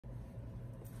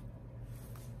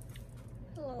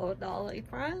Hello dolly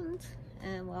friends,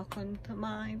 and welcome to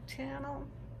my channel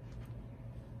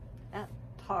at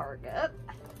Target.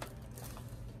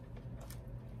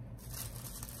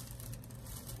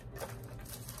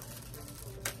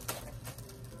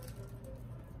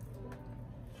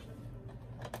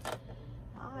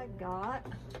 I got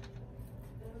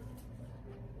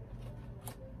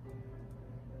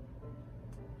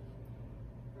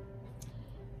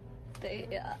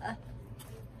the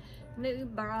new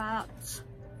Bratz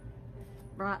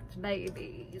Babz.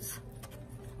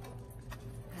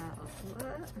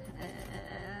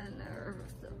 And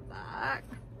there's the back.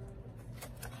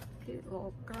 Cute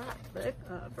little graphic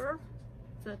cover.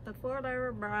 So before they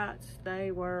were Bratz, they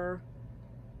were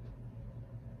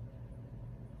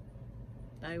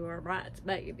Bratz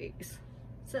Babz.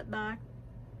 Sit back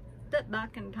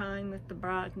in time with the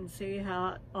bride and see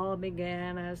how it all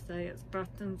began as they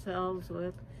expressed themselves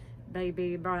with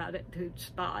baby gratitude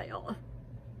style.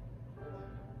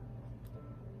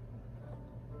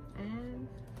 And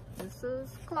this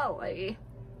is Cloe.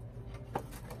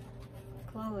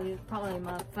 Cloe is probably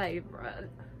my favorite.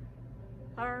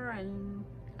 Her and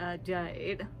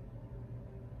Jade.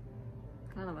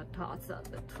 Kind of a toss-up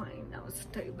between those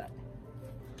two, but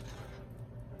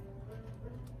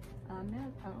I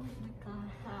don't think I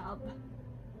have.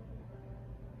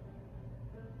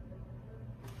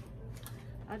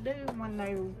 I do when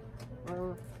they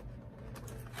were,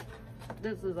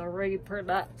 this is a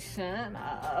reproduction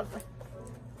of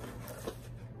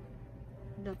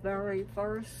the very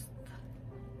first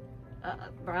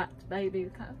Bratz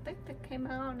Babz. I think they came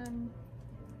out in,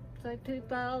 say,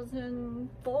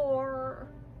 2004,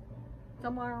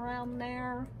 somewhere around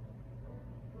there.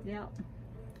 Yep.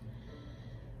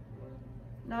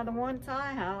 Now the ones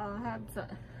I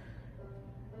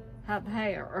have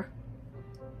hair.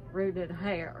 Rooted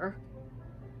hair.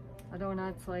 I don't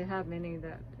actually have any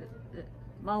that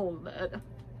molded,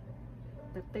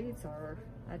 but these are,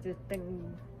 I just think,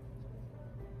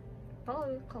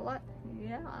 probably collect,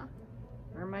 yeah,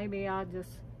 or maybe I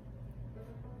just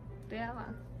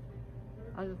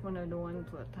wanted the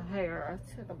ones with the hair. I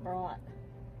should have brought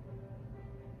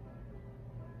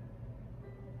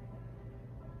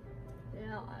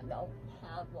I don't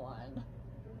have one.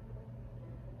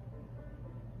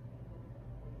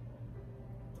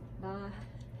 I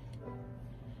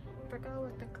forgot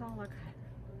what they call it.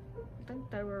 I think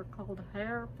they were called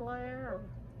hair flare or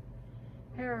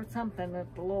hair something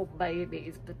with the little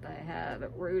babies, but they had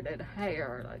rooted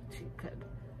hair that you could.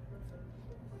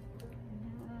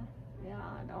 Yeah,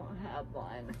 I don't have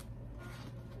one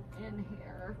in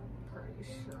here, pretty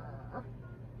sure.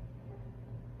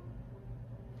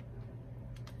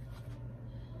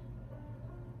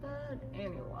 But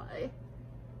anyway.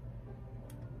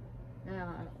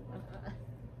 Now,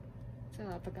 so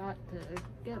I forgot to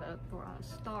get it before I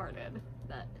started,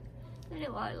 but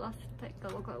anyway, let's take a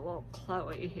look at little Cloe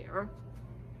here.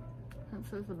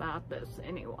 This is about this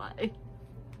anyway.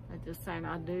 I just saying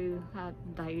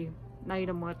they made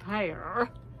them with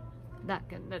hair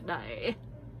back in the day,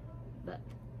 but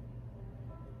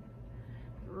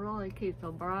really cute.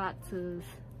 The Bratz is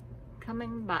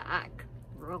coming back,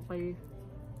 really.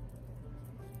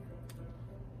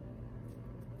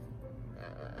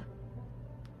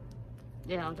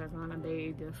 Yeah, they're gonna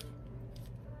be just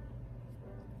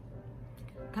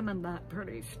coming back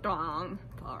pretty strong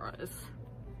for us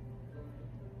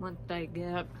once they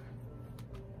get,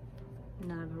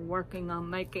 they're working on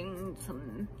making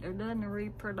some, they're doing the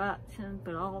reproduction,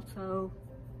 but also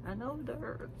I know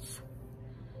there's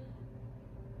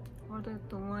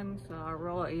the ones I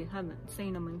really haven't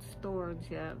seen them in stores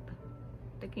yet.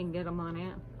 They can get them on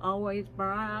it. Always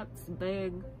Bratz,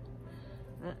 big.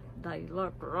 They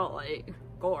look really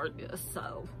gorgeous,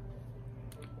 so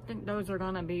I think those are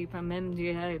gonna be from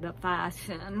MGA, the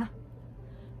fashion.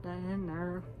 Then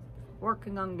they're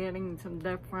working on getting some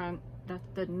different, that's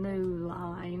the new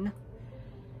line.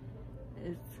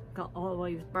 It's got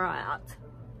Always Bratz.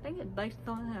 I think it's based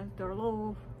on their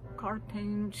little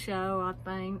cartoon show, I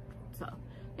think. So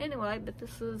anyway, but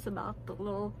this is about the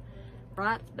little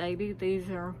Bratz Babz. These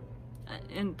are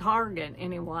in Target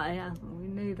anyway. We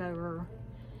knew they were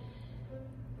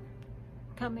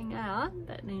coming out,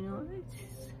 but you know,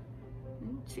 it's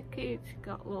cute. It's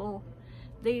got little,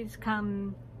 these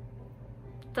come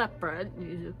separate.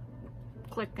 You just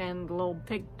click in the little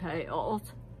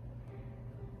pigtails.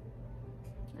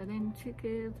 And then she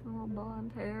cute, little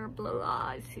blonde hair, blue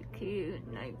eyes, she's cute.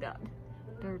 And they got,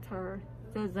 there's her,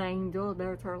 says Angel,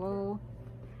 there's her little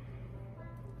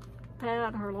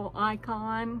pet, her little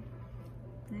icon.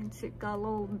 And she got a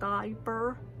little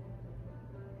diaper.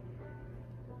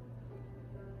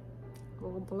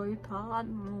 little blue tot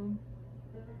and little,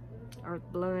 or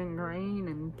blue and green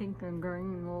and pink and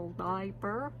green little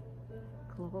diaper,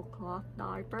 little cloth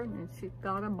diaper, and then she's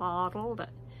got a bottle that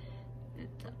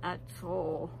it's an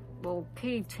actual little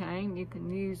keychain. You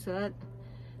can use it.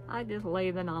 I just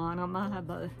leave it on them. I have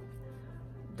a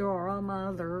drawer. All my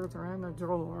others are in the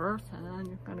drawer, so I'm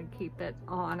just gonna keep it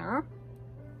on her.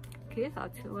 Kids, I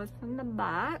show us from the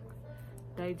back.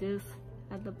 They just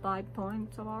have the 5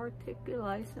 points of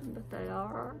articulation, but they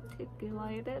are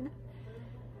articulated.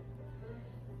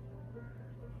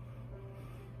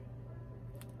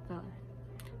 So,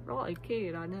 really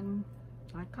cute. I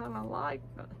kind of like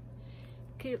the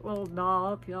cute little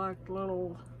doll. If you like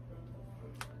little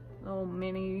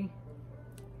mini,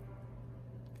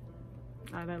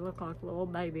 they look like little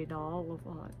baby dolls, look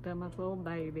like them as little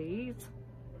babies.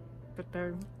 But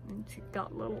and she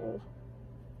got little,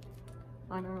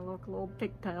 I don't know, like a little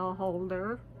pigtail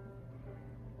holder.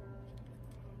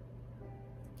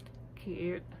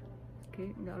 Cute.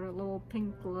 Cute. Got her little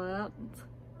pink lips.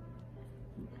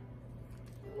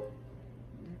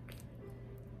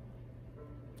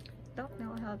 Don't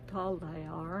know how tall they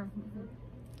are.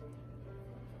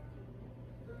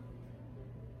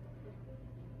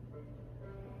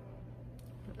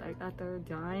 But they got their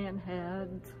giant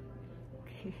heads.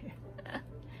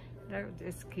 They're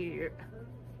just cute.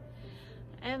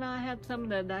 And I had some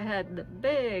that I had the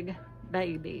big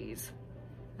babies.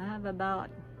 I have about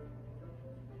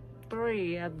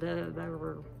 3 of they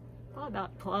were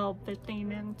about 12,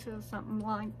 15 inches, something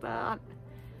like that.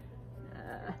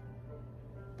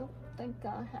 Don't think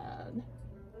I had.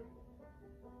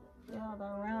 Yeah, they're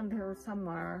around here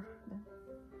somewhere.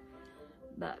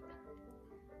 But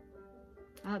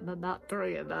I have about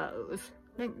 3 of those.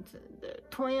 I think the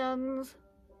twins.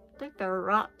 I think they're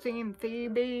Roxy and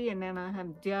Phoebe, and then I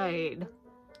have Jade.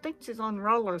 I think she's on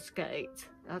roller skates.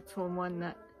 That's the one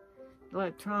that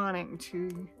electronic.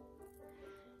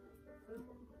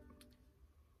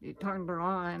 You turned her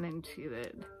on and she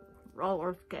would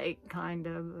roller skate kind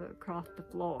of across the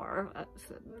floor.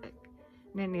 That's big.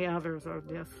 And then the others are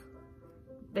just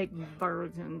big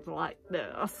versions like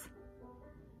this.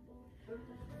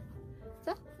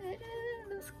 So,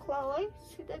 this is Chloe.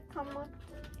 She did come with,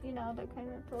 you know, they came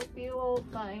with a few old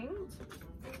things.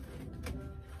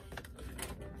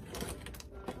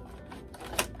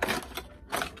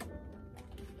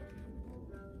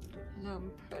 And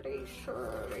I'm pretty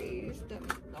sure these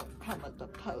don't come with the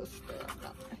post-it.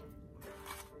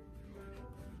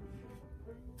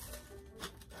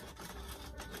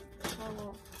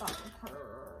 Little something, her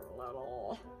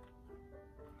little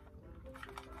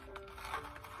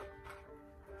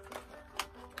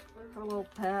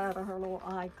pet or her little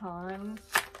icons.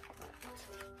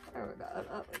 There we go,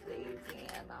 that was easy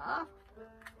enough.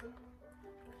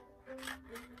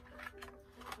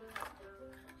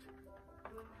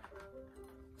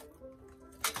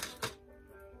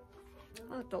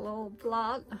 Got the little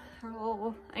block, her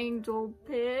little angel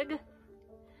pig.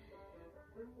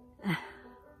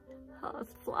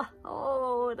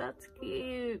 Oh, that's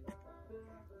cute.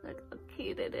 Look how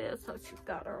cute it is. So she's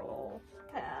got her little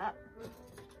cat.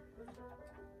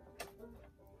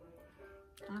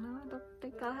 I don't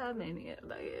think I have any of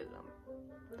these.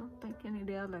 I don't think any of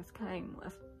the others came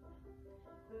with.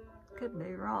 Could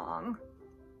be wrong.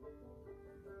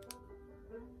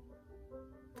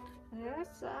 There's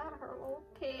that, her little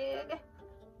pig.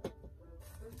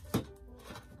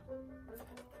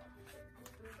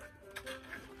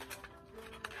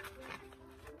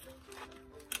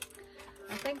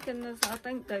 I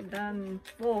think they've done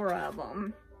 4 of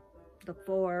them. The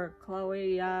 4,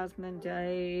 Chloe, Yasmin,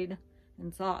 Jade,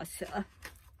 and Sasha.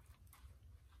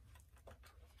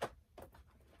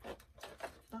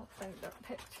 Don't think the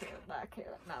picture back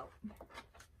here, no.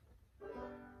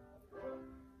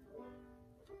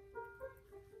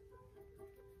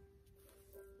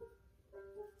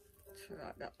 Sure,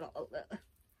 I got all that.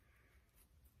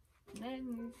 And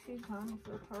then she comes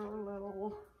with her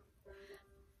little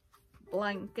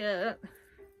blanket.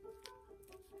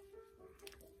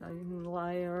 So you can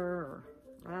lay her or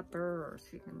wrap her, or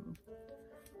she can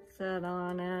sit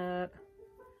on it.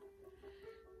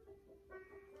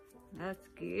 That's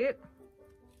cute.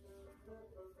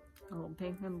 A little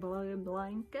pink and blue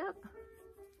blanket.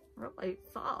 Really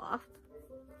soft.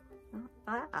 Not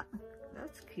bad.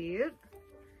 That's cute.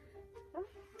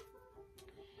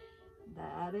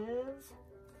 That is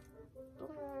the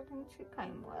thing she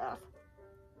came with.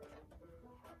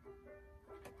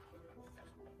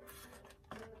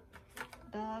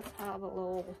 Does have a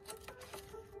little,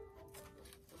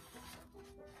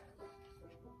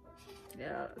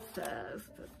 yeah, it says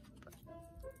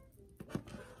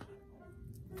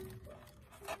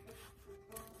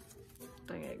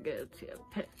get you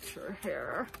a picture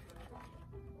here.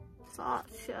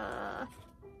 Sasha.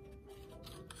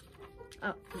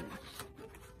 Oh,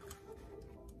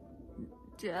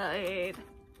 Jade.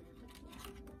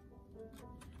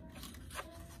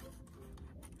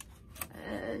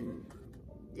 And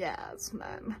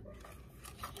Jasmine.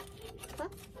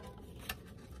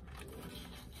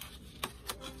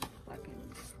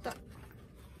 Fucking stuck.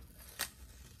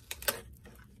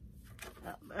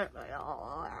 Oh, there they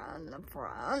all are on the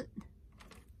front.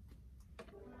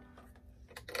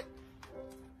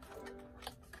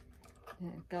 Yeah,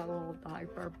 got a little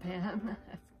diaper pen.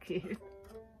 That's cute.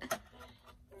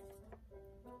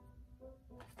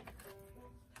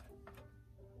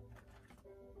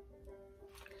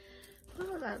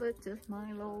 So that was just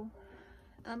my little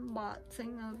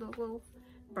unboxing of the little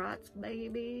Bratz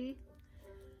babies,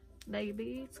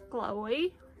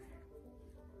 Cloe.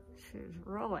 She's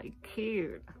really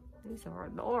cute. These are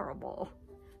adorable.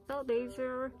 So these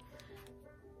are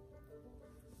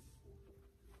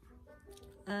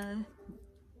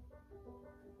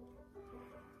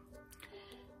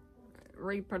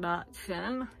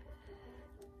reproduction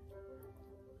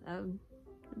of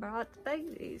Bratz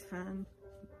babies from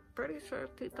pretty sure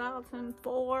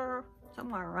 2004,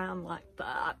 somewhere around like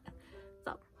that.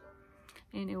 So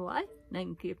anyway,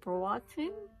 thank you for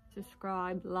watching.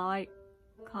 Subscribe, like,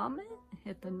 comment,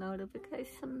 hit the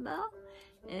notification bell,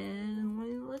 and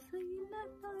we will see you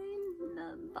next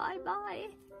time. Bye bye.